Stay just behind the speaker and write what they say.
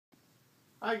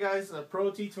Hi guys, Pro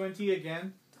T20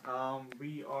 again.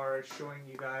 We are showing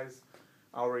you guys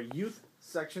our youth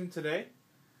section today.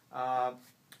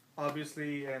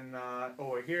 Obviously,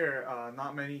 over here,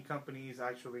 not many companies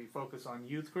actually focus on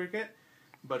youth cricket,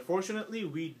 but fortunately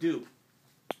we do.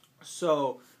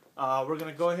 So we're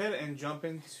going to go ahead and jump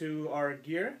into our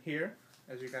gear here.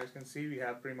 As you guys can see, we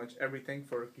have pretty much everything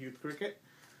for youth cricket.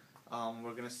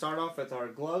 We're going to start off with our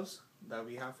gloves that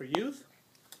we have for youth.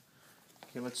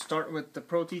 Okay, let's start with the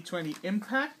Pro T20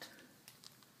 Impact.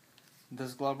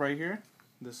 This glove right here,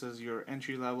 this is your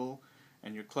entry level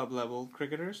and your club level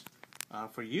cricketers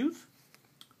for youth.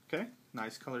 Okay,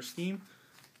 nice color scheme,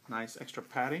 nice extra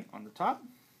padding on the top,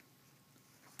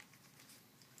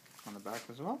 on the back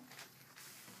as well.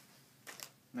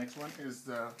 Next one is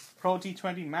the Pro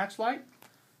T20 Match Light.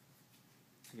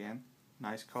 Again,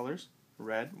 nice colors,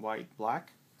 red, white,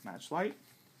 black, match light.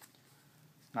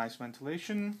 Nice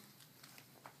ventilation.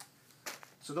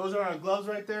 So those are our gloves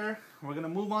right there. We're going to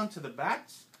move on to the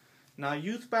bats. Now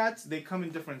youth bats, they come in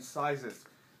different sizes.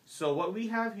 So what we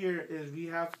have here is we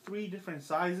have 3 different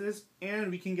sizes,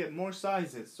 and we can get more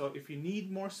sizes. So if you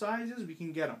need more sizes, we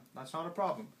can get them. That's not a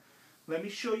problem. Let me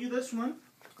show you this one.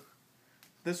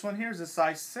 This one here is a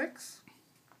size 6.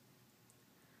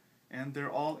 And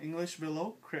they're all English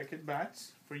Willow cricket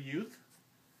bats for youth.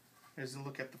 Here's a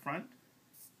look at the front.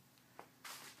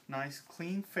 Nice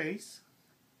clean face.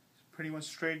 Pretty much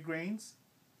straight grains.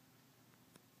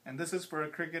 And this is for a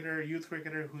cricketer, youth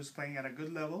cricketer who's playing at a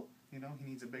good level. You know, he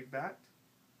needs a big bat.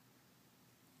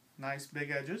 Nice big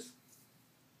edges.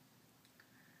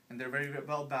 And they're very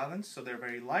well balanced, so they're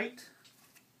very light.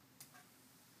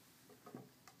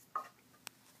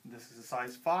 This is a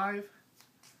size 5.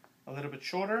 A little bit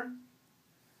shorter.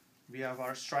 We have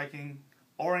our striking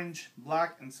orange,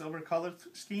 black, and silver color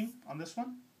scheme on this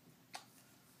one.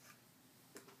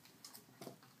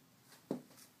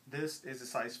 This is a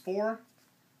size 4,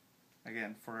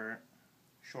 again for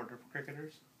shorter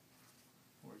cricketers.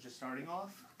 We're just starting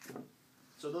off.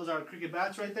 So those are our cricket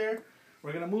bats right there.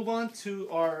 We're going to move on to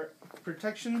our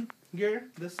protection gear,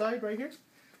 this side right here.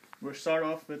 We'll start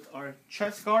off with our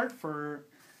chest guard.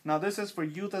 Now this is for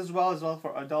youth as well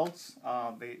for adults.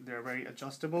 They're very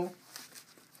adjustable.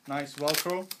 Nice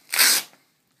Velcro.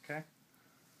 Okay.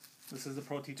 This is the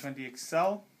Pro T20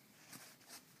 Excel.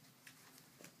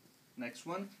 Next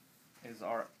one is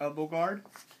our elbow guard.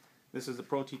 This is the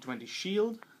Pro T20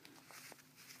 Shield.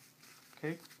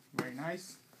 Okay, very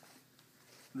nice.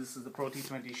 This is the Pro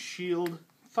T20 Shield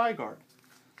thigh guard.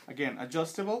 Again,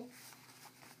 adjustable.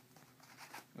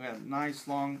 We have nice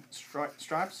long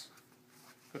straps.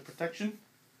 Good protection.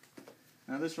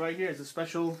 Now this right here is a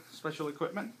special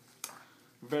equipment.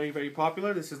 Very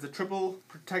popular. This is the Triple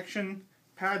Protection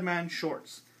Padman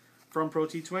Shorts from Pro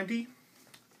T20.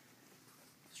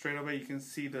 Straight away you can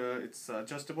see it's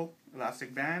adjustable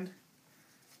elastic band.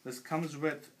 This comes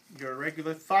with your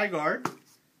regular thigh guard,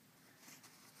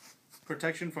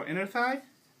 protection for inner thigh,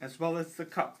 as well as the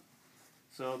cup.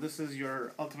 So this is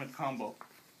your ultimate combo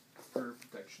for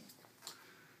protection.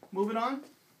 Moving on,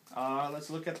 let's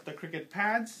look at the cricket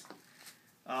pads.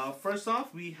 First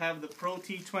off, we have the Pro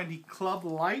T20 Club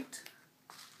Light.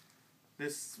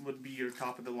 This would be your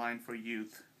top of the line for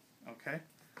youth. Okay,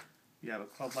 you have a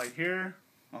Club Light here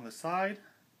on the side.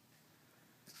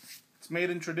 It's made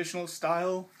in traditional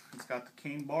style. It's got the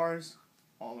cane bars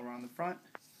all around the front.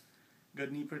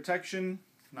 Good knee protection.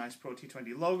 Nice Pro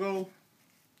T20 logo.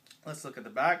 Let's look at the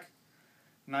back.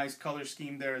 Nice color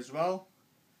scheme there as well.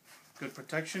 Good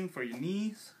protection for your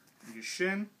knees and your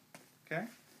shin. Okay.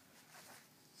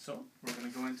 So we're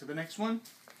going to go into the next one.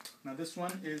 Now this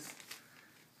one is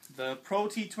the Pro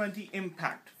T20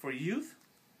 Impact for youth.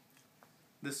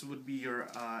 This would be your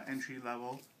entry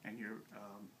level and your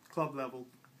club level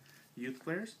youth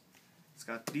players. It's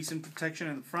got decent protection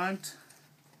in the front,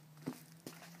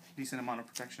 decent amount of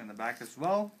protection in the back as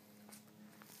well.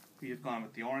 We have gone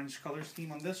with the orange color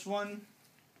scheme on this one.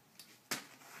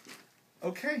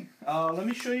 Okay, let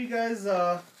me show you guys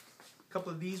a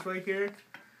couple of these right here.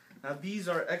 Now these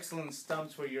are excellent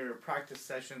stumps for your practice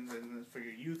sessions and for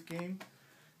your youth game.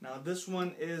 Now this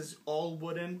one is all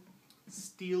wooden,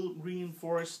 steel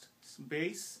reinforced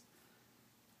base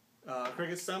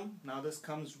cricket stump. Now this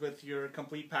comes with your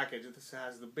complete package. This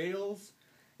has the bails.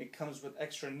 It comes with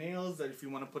extra nails that if you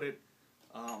want to put it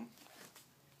on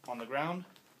the ground,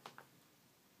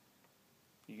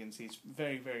 you can see it's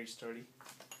very sturdy.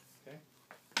 Okay.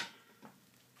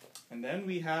 And then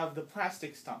we have the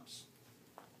plastic stumps.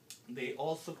 They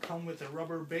also come with a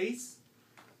rubber base.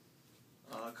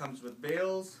 Comes with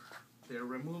bails. They're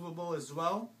removable as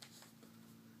well,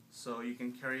 so you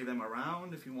can carry them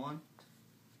around if you want.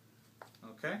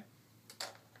 Okay.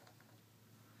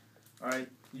 Alright,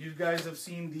 you guys have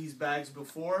seen these bags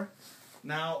before.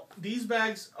 Now, these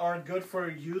bags are good for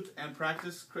youth and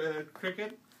practice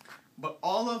cricket, but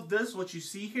all of this, what you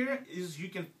see here, is you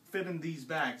can fit in these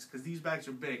bags, because these bags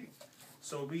are big.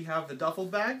 So we have the duffel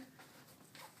bag,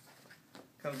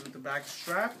 comes with the back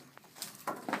strap,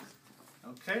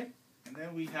 okay, and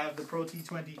then we have the Pro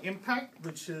T20 Impact,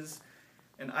 which is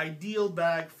an ideal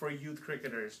bag for youth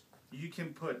cricketers. You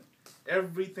can put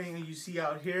everything that you see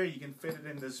out here, you can fit it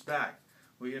in this bag.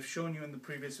 We have shown you in the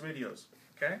previous videos,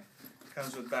 okay?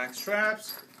 Comes with back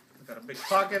straps, we've got a big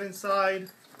pocket inside,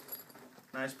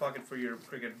 nice pocket for your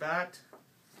cricket bat,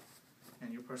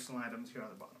 and your personal items here on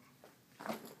the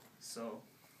bottom. So,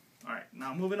 alright,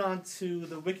 now moving on to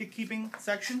the wicket keeping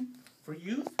section for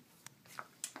youth.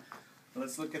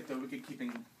 Let's look at the wicket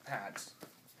keeping pads.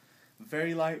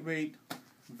 Very lightweight,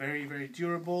 very, very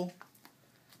durable.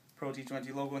 Pro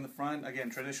T20 logo in the front, again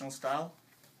traditional style.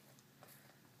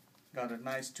 Got a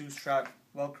nice 2-strap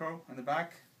Velcro in the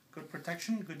back. Good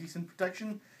protection, good decent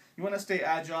protection. You want to stay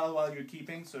agile while you're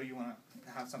keeping, so you want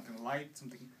to have something light,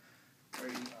 something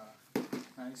very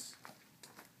nice.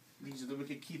 These are the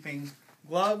wicket keeping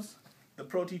gloves. The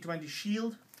Pro T20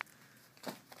 Shield.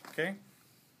 Okay,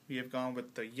 we have gone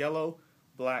with the yellow,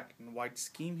 black, and white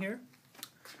scheme here.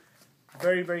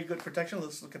 Very, very good protection.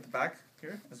 Let's look at the back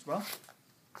here as well.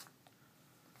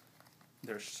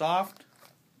 They're soft.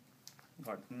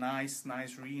 Got nice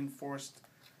reinforced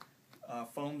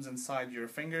foams inside your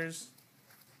fingers.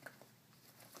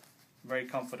 Very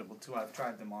comfortable too. I've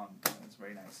tried them on. It's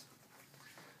very nice.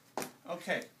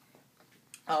 Okay,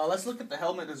 let's look at the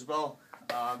helmet as well.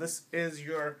 This is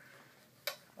your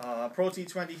Pro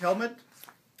T20 helmet.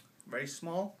 Very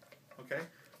small. Okay,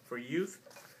 for youth.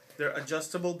 They're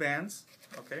adjustable bands.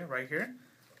 Okay, right here.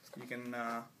 You can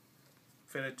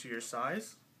fit it to your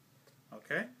size.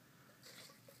 Okay.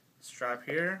 Strap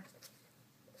here.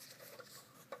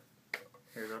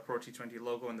 Here's our Pro T20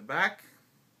 logo in the back.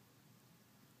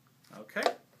 Okay.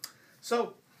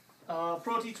 So,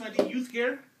 Pro T20 youth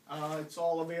gear. It's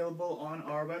all available on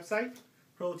our website,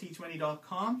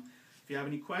 prot20.com. If you have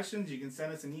any questions, you can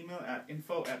send us an email at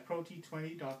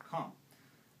info@prot20.com.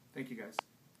 Thank you, guys.